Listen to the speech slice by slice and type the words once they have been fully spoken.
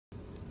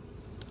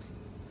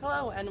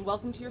Hello and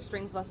welcome to your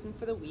strings lesson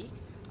for the week.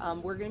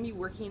 We're going to be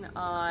working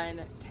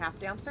on Tap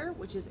Dancer,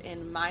 which is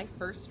in my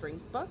first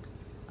strings book.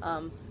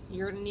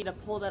 You're going to need to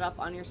pull that up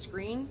on your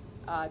screen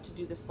to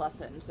do this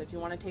lesson. So if you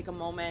want to take a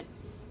moment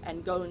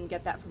and go and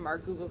get that from our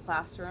Google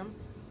Classroom,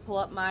 pull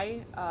up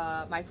my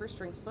first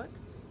strings book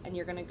and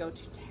you're going to go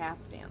to Tap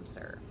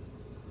Dancer.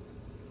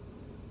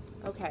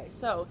 Okay,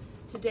 so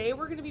today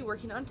we're going to be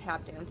working on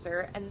Tap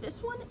Dancer, and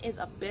this one is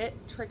a bit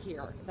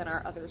trickier than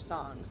our other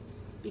songs.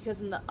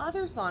 Because in the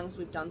other songs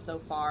we've done so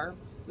far,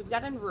 we've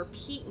gotten to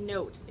repeat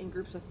notes in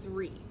groups of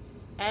 3,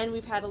 and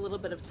we've had a little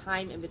bit of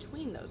time in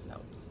between those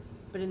notes.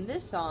 But in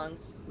this song,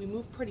 we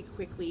move pretty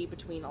quickly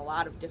between a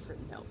lot of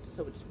different notes,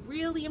 so it's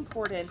really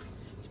important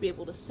to be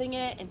able to sing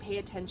it and pay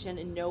attention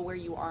and know where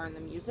you are in the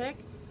music.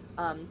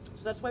 So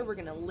that's why we're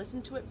going to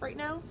listen to it right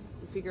now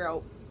and figure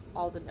out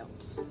all the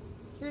notes.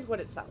 Here's what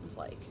it sounds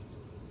like.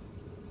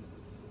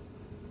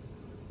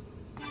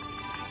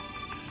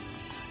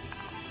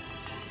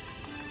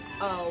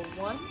 A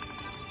 1,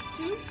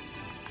 2,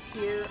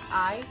 here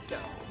I go.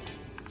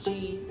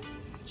 G,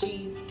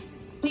 G,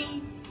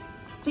 D,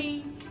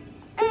 D,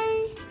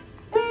 A,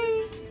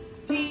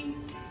 D,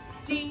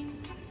 D,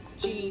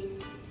 G,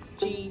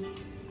 G,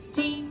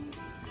 D,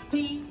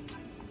 D,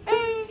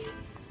 A,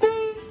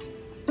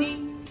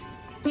 D,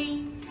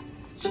 D,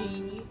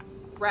 G,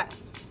 rest,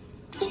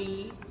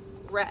 G,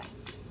 rest,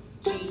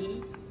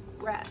 G,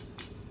 rest,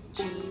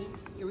 G,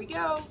 here we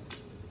go.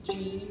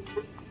 G,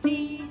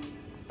 D,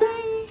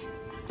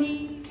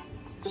 D,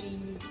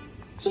 G,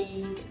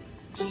 G,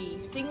 G.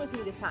 Sing with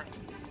me this time.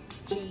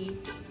 G,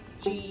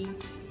 G,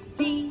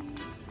 D,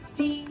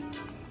 D,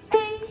 A,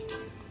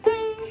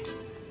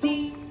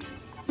 D,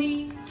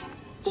 D,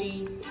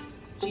 G,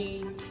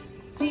 G,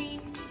 D,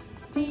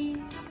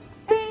 D,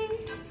 A,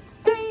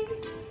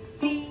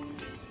 D,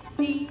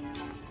 D,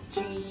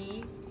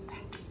 G,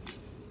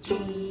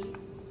 G,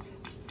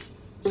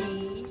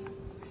 G,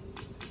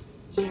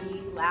 G.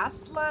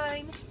 Last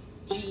line.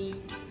 G,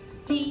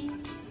 D,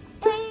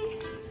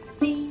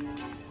 D,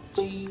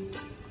 G,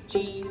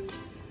 G,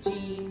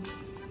 G.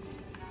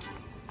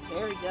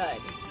 Very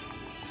good.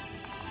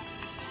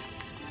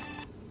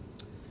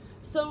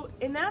 So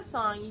in that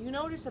song, you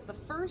notice that the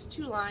first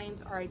 2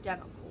 lines are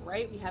identical,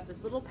 right? We have this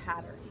little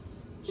pattern.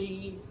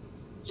 G,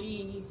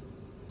 G,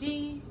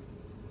 D,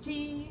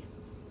 D,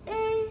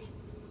 A,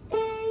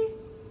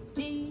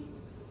 D,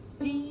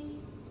 D.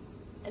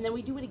 And then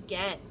we do it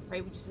again,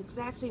 right? We do the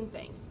exact same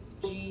thing.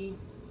 G,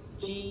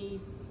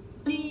 G,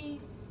 D,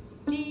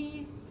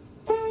 D,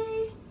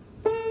 A,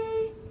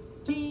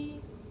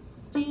 D,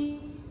 D.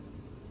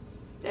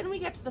 Then we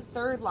get to the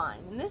 3rd line,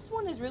 and this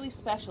one is really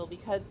special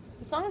because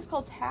the song is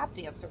called Tap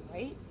Dancer,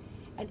 right?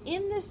 And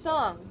in this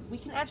song, we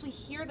can actually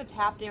hear the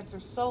tap dancer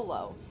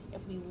solo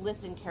if we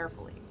listen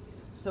carefully.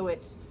 So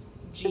it's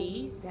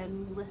G,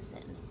 then we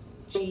listen,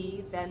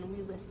 G, then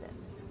we listen,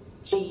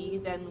 G,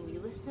 then we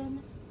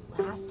listen,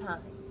 last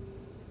time.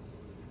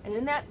 And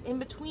in that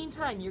in-between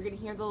time, you're going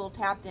to hear the little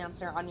tap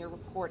dancer on your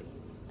recording.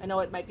 I know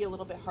it might be a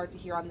little bit hard to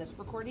hear on this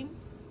recording,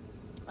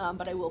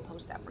 but I will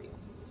post that for you.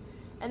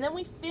 And then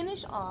we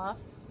finish off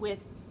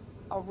with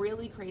a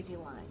really crazy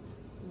line.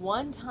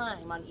 1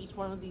 time on each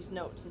one of these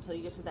notes until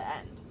you get to the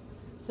end.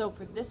 So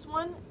for this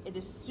one, it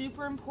is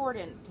super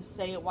important to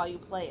say it while you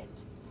play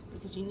it,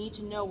 because you need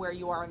to know where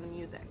you are in the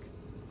music.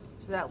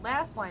 So that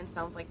last line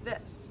sounds like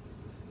this.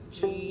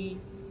 G,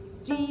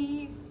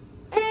 D,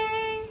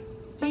 A,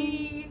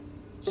 D,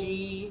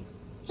 G,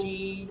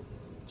 G,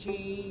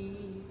 G.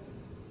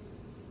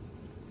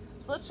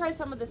 So let's try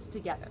some of this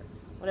together.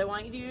 What I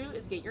want you to do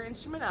is get your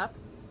instrument up,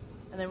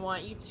 and I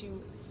want you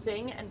to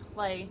sing and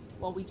play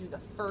while we do the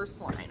first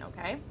line,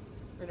 okay?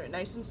 We're gonna do it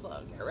nice and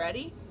slow. Get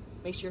ready?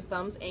 Make sure your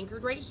thumb's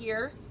anchored right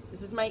here.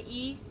 This is my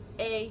E,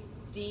 A,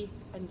 D,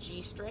 and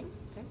G string,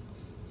 okay?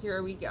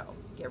 Here we go.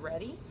 Get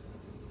ready?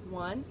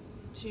 1,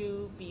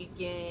 2,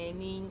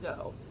 beginning,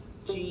 go.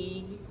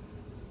 G,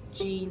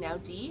 G, now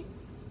D,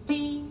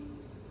 D,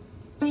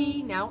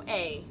 D, now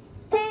A,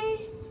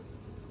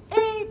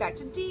 back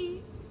to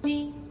D,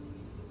 D,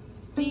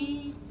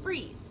 D,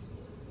 freeze.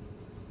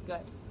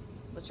 Good.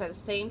 Let's try the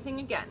same thing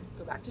again.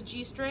 Go back to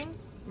G string.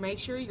 Make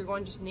sure you're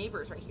going just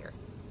neighbors right here.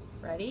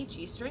 Ready?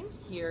 G string.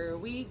 Here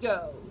we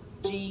go.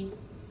 G,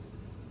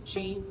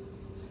 G,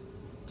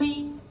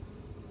 D,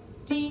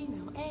 D,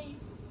 now A,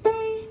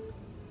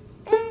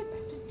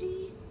 back to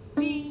D,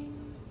 D,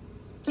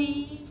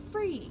 D,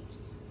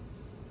 freeze.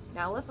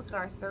 Now let's look at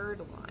our 3rd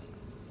line.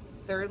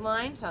 3rd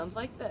line sounds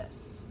like this.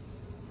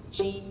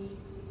 G,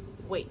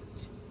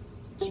 wait,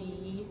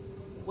 G,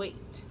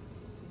 wait,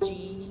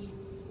 G,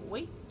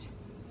 wait,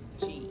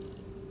 G,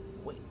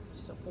 wait.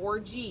 So 4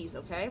 G's,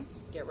 okay?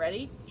 Get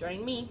ready,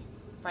 join me.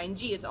 Find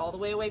G, it's all the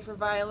way away for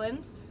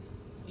violins.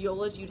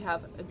 Violas, you'd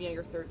have, it'd be on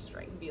your 3rd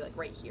string, it'd be like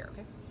right here,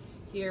 okay?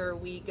 Here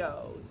we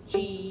go.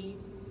 G,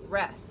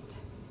 rest,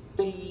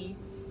 G,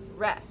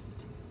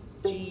 rest,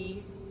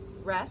 G,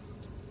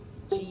 rest,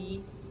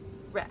 G,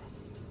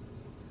 rest.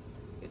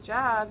 Good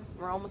job.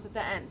 We're almost at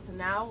the end. So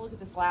now look at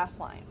this last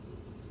line.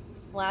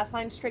 Last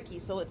line's tricky,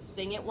 so let's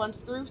sing it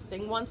once through,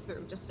 sing once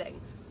through, just sing.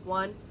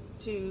 1,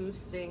 2,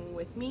 sing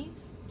with me.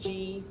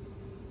 G,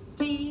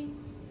 D,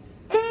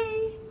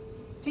 A,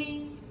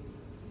 D,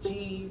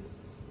 G,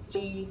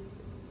 G,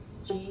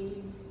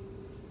 G.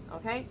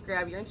 Okay,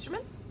 grab your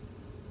instruments.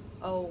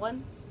 Oh,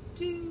 1,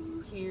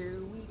 2,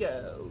 here we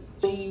go.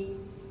 G,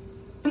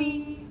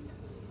 D,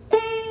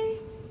 A,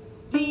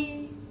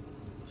 D,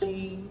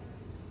 G,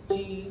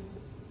 G,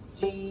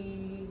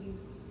 G.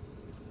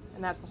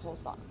 And that's the whole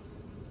song.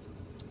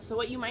 So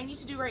what you might need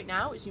to do right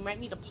now is you might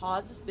need to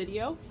pause this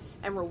video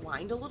and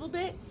rewind a little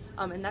bit,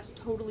 and that's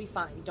totally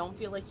fine. Don't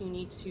feel like you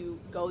need to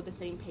go the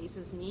same pace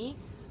as me.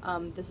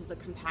 This is a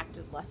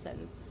compacted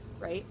lesson,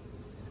 right?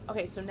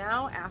 Okay, so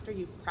now after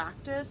you've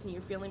practiced and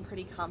you're feeling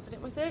pretty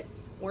confident with it,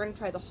 we're gonna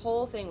try the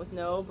whole thing with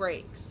no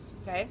breaks,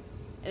 okay?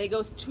 And it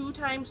goes 2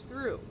 times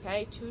through,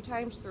 okay? 2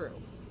 times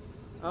through.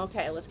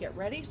 Okay, let's get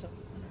ready. So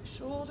on our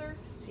shoulder,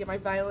 so get my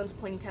violins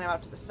pointing kind of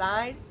out to the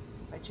side.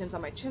 My chin's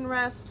on my chin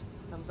rest.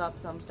 Thumbs up,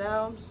 thumbs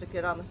down. Stick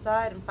it on the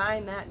side and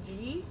find that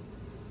G.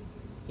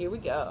 Here we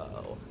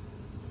go.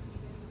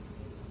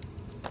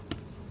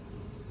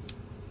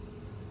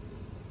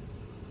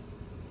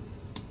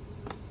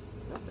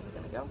 Nope, is it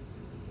gonna go?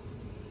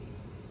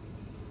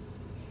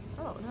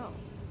 Oh no. I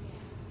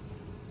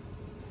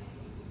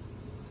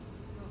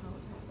don't know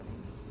what's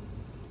happening.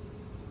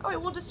 Oh wait,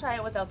 we'll just try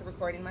it without the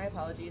recording. My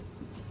apologies.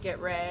 Get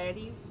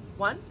ready.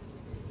 1,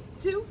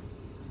 2,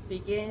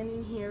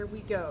 begin. Here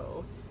we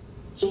go.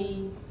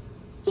 G,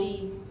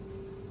 G,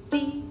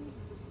 D,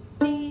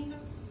 D,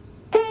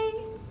 A,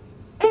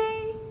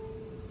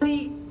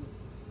 D,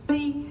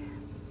 D,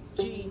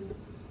 G,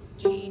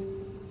 G,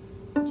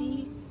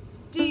 D,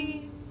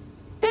 D,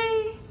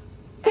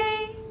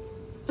 A,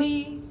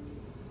 D,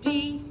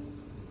 D,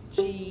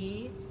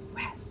 G,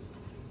 rest,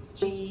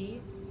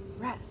 G,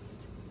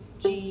 rest,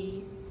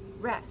 G,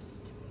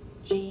 rest,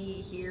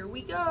 G, here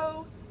we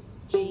go.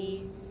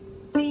 G,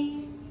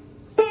 D,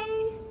 A,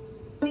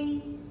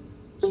 D,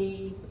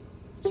 G,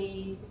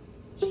 G,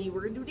 G,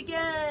 we're gonna do it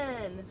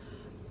again.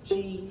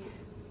 G,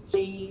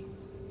 G,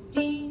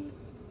 D,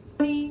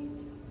 D,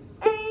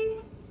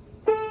 A,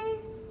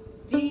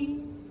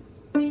 D,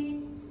 D,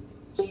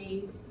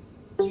 G,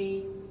 G,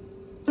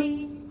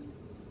 D,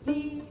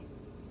 D,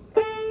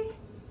 A,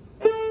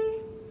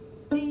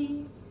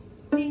 D,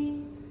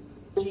 D,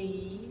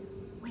 G,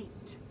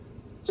 wait,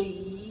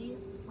 G,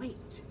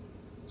 wait,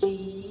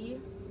 G,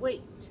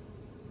 wait,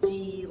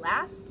 G,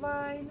 last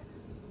line,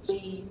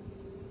 G,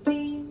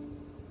 D,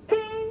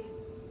 A,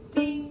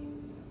 D,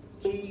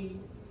 G,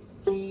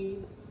 G,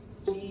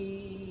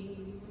 G.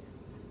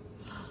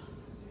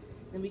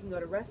 Then we can go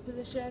to rest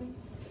position,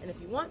 and if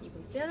you want, you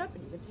can stand up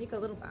and you can take a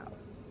little bow.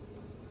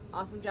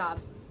 Awesome job.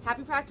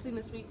 Happy practicing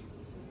this week.